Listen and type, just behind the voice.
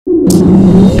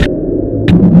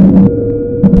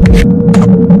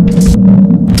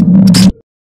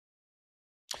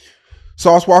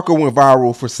Sauce Walka went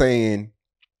viral for saying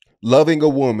loving a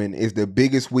woman is the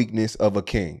biggest weakness of a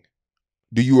king.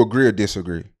 Do you agree or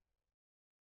disagree?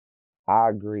 I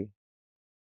agree.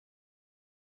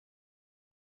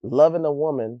 Loving a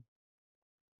woman.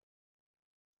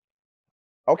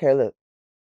 Okay, look.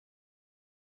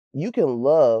 You can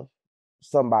love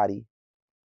somebody,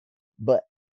 but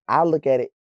I look at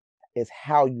it as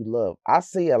how you love. I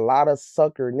see a lot of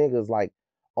sucker niggas like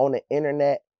on the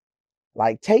internet,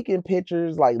 like taking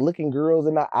pictures, like looking girls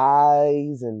in the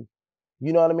eyes, and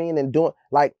you know what I mean, and doing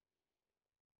like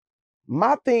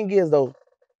my thing is though,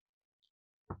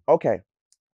 okay,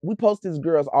 we post these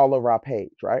girls all over our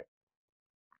page, right?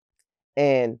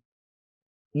 And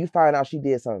you find out she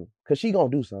did something, because she gonna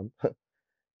do something.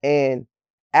 And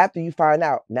after you find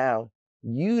out, now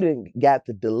you done got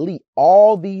to delete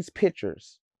all these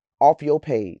pictures off your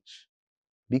page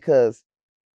because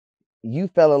you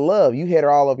fell in love. You hit her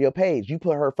all over your page. You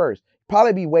put her first.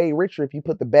 Probably be way richer if you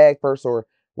put the bag first or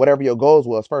whatever your goals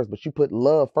was first, but you put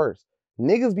love first.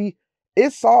 Niggas be,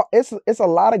 it's a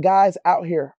lot of guys out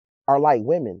here are like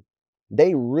women.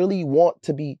 They really want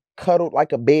to be cuddled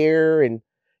like a bear, and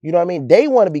you know what I mean? They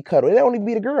want to be cuddled. It don't even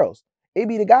be the girls. It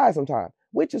be the guys sometimes,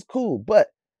 which is cool. But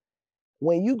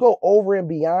when you go over and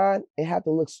beyond and have to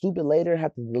look stupid later,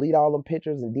 have to delete all them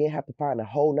pictures, and then have to find a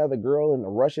whole nother girl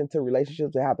and rush into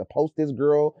relationships and have to post this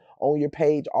girl on your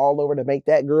page all over to make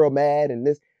that girl mad, and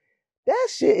that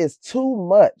shit is too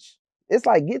much. It's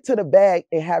like, get to the bag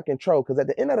and have control, because at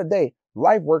the end of the day,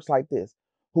 life works like this.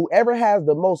 Whoever has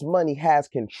the most money has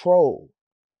control.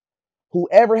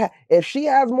 If she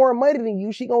has more money than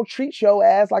you, she gonna treat your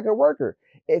ass like a worker.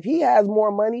 If he has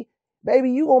more money,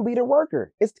 baby, you gonna be the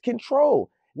worker. It's control.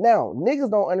 Now,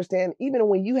 niggas don't understand, even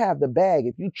when you have the bag,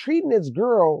 if you treating this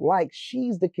girl like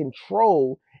she's the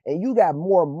control and you got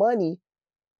more money,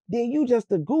 then you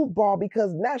just a goofball,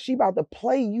 because now she about to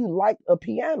play you like a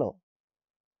piano.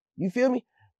 You feel me?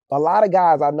 A lot of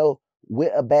guys I know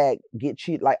with a bag get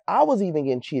cheated. Like, I was even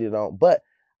getting cheated on, but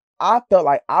I felt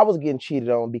like I was getting cheated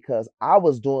on because I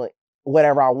was doing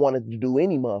whatever I wanted to do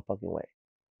any motherfucking way.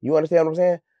 You understand what I'm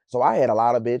saying? So I had a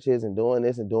lot of bitches and doing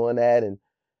this and doing that, and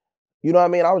you know what I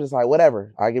mean? I was just like,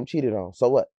 whatever, I get cheated on, so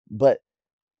what? But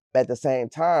at the same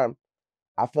time,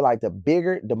 I feel like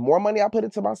the more money I put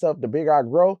into myself, the bigger I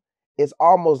grow. It's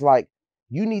almost like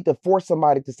you need to force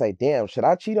somebody to say, damn, should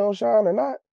I cheat on Sean or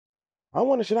not? I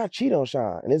wonder, should I cheat on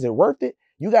Sean? And is it worth it?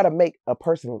 You got to make a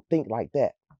person think like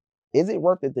that. Is it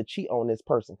worth it to cheat on this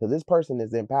person? Because this person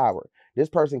is empowered. This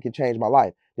person can change my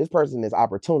life. This person is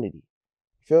opportunity.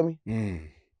 You feel me?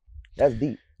 That's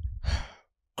deep.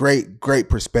 Great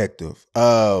perspective.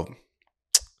 There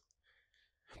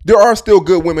are still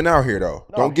good women out here, though.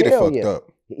 No, don't get it fucked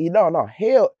up. No,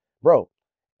 hell, bro.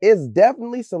 It's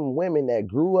definitely some women that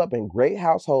grew up in great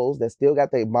households that still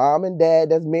got their mom and dad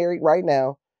that's married right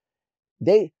now.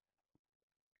 This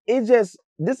is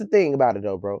the thing about it,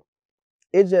 though, bro.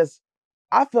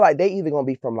 I feel like they either gonna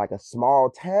be from like a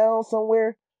small town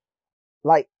somewhere,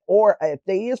 like, or if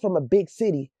they is from a big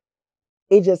city,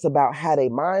 it's just about how they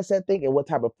mindset think and what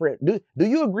type of friend. Do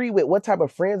you agree with what type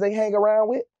of friends they hang around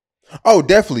with? Oh,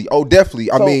 definitely.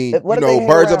 So, I mean,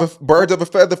 birds of a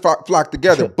feather flock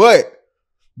together.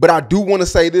 But I do want to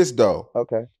say this though.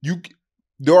 Okay.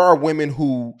 There are women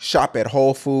who shop at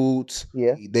Whole Foods.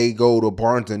 Yeah. They go to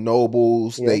Barnes and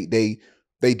Nobles. Yeah.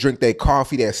 They drink their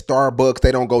coffee at Starbucks.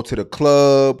 They don't go to the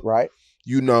club. Right.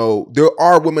 You know, there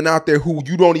are women out there who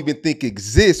you don't even think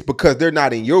exist because they're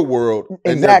not in your world.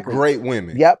 Exactly. And they're great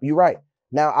women. Yep, you're right.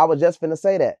 Now, I was just finna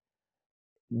say that.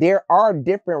 There are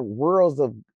different worlds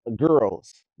of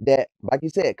girls that, like you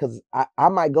said, because I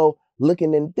might go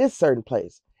looking in this certain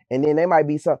place, and then there might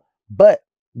be some. But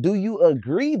do you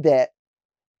agree that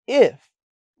if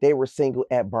they were single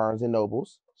at Barnes and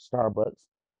Nobles, Starbucks,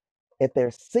 if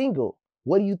they're single,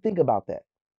 what do you think about that?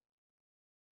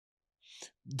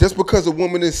 Just because a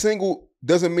woman is single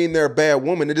doesn't mean they're a bad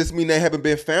woman. It just means they haven't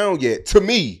been found yet. To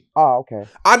me. Oh, okay.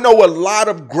 I know a lot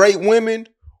of great women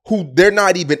who they're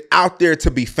not even out there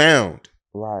to be found.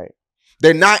 Right.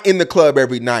 They're not in the club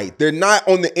every night. They're not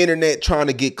on the internet trying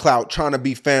to get clout, trying to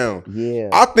be found. Yeah.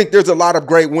 I think there's a lot of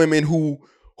great women who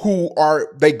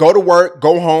they go to work,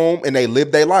 go home, and they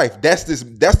live their life. That's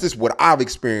just what I've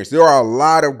experienced. There are a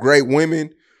lot of great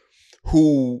women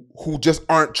who just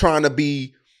aren't trying to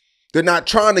be. They're not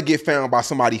trying to get found by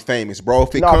somebody famous, bro.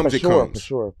 If it comes, it comes.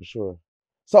 For sure.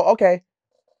 So, okay.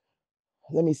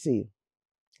 Let me see.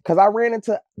 Because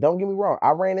don't get me wrong,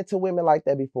 I ran into women like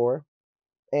that before.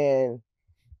 And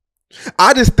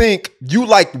I just think you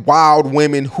like wild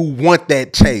women who want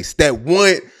that chase. That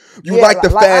want, you like the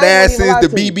fat asses, the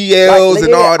BBLs,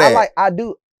 and all that. I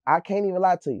do. I can't even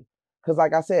lie to you. Cause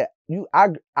like I said,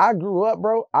 I grew up,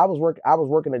 bro. I was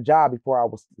working a job before I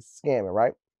was scamming,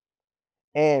 right?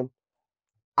 And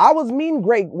I was meeting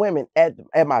great women at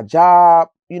my job,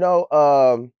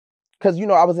 cause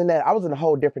I was in a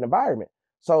whole different environment.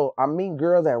 So I'm meeting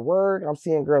girls at work, I'm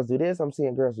seeing girls do this, I'm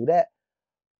seeing girls do that.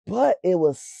 But it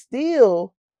was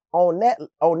still on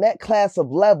that class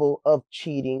of level of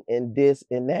cheating and this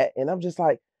and that. And I'm just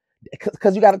like,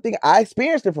 because you got to think, I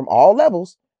experienced it from all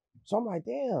levels. So I'm like,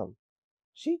 damn,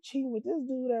 she cheating with this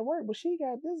dude at work, but she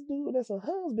got this dude that's a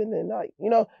husband and like,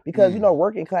 because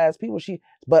working class people,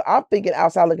 but I'm thinking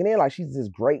outside looking in, like she's this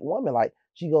great woman. Like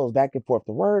she goes back and forth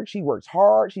to work, she works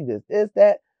hard, she does this,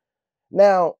 that.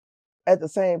 Now, at the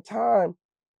same time,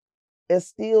 it's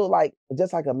still like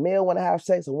just like a male want to have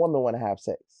sex, a woman want to have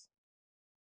sex.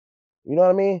 You know what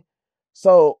I mean?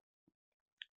 So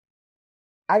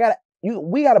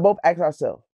we gotta both ask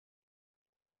ourselves,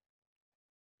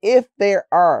 if there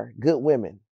are good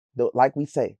women, like we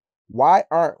say, why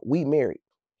aren't we married?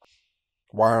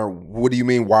 What do you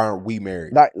mean? Why aren't we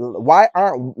married? Like, why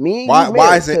aren't me and you married?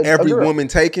 Why isn't every woman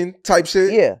taken type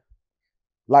shit? Yeah.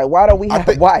 Like, why don't we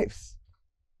have wives?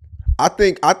 I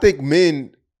think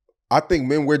men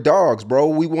we're dogs, bro.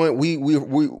 We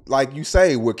like you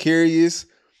say, we're curious.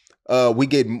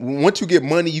 Once you get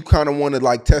money, you kind of want to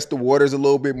like test the waters a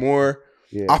little bit more.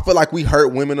 Yeah. I feel like we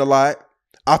hurt women a lot.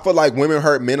 I feel like women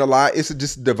hurt men a lot. It's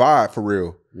just a divide for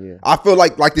real. Yeah. I feel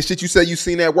like the shit you said you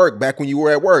seen at work back when you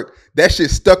were at work, that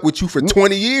shit stuck with you for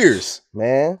 20 years.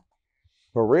 Man.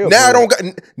 For real.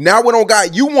 Now we don't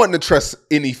got you wanting to trust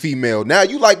any female. Now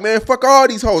you like, man, fuck all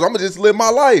these hoes. I'm gonna just live my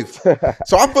life.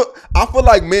 So I feel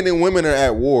like men and women are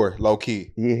at war, low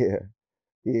key. Yeah.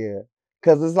 Yeah.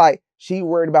 Cause it's like she's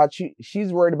worried about you,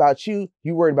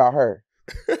 you worried about her.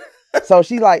 So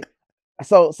she like,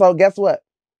 so guess what?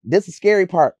 This is the scary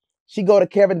part. She go to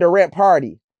Kevin Durant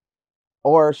party.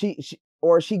 Or she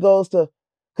goes to,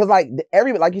 cause like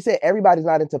like you said, everybody's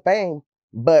not into fame,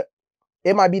 but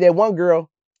it might be that one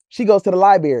girl, she goes to the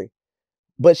library,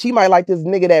 but she might like this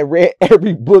nigga that read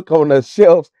every book on the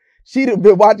shelves. She'd have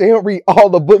been watching him read all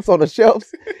the books on the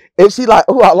shelves. And she like,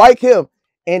 oh, I like him.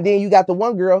 And then you got the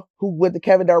one girl who went to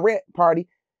Kevin Durant party.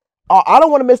 Oh, I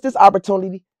don't want to miss this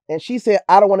opportunity. And she said,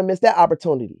 I don't want to miss that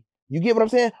opportunity. You get what I'm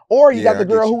saying? Or you got the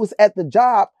girl who was at the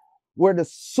job where the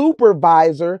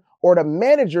supervisor or the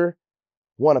manager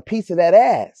want a piece of that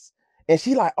ass. And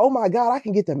she like, oh my God, I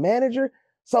can get the manager.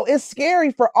 So it's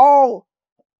scary for all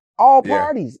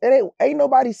parties. It ain't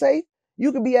nobody safe.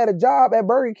 You could be at a job at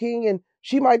Burger King and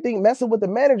she might think messing with the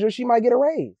manager, she might get a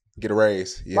raise.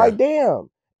 Yeah. Like, damn.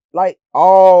 Like,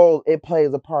 it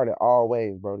plays a part in all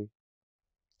ways, Brody.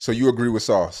 So you agree with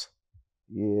Sauce?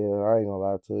 Yeah, I ain't gonna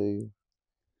lie to you.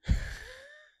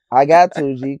 I got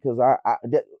to, G, because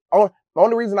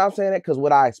only reason I'm saying that because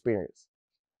what I experienced.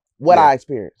 From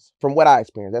what I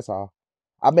experienced, that's all.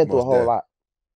 I've been through a whole lot.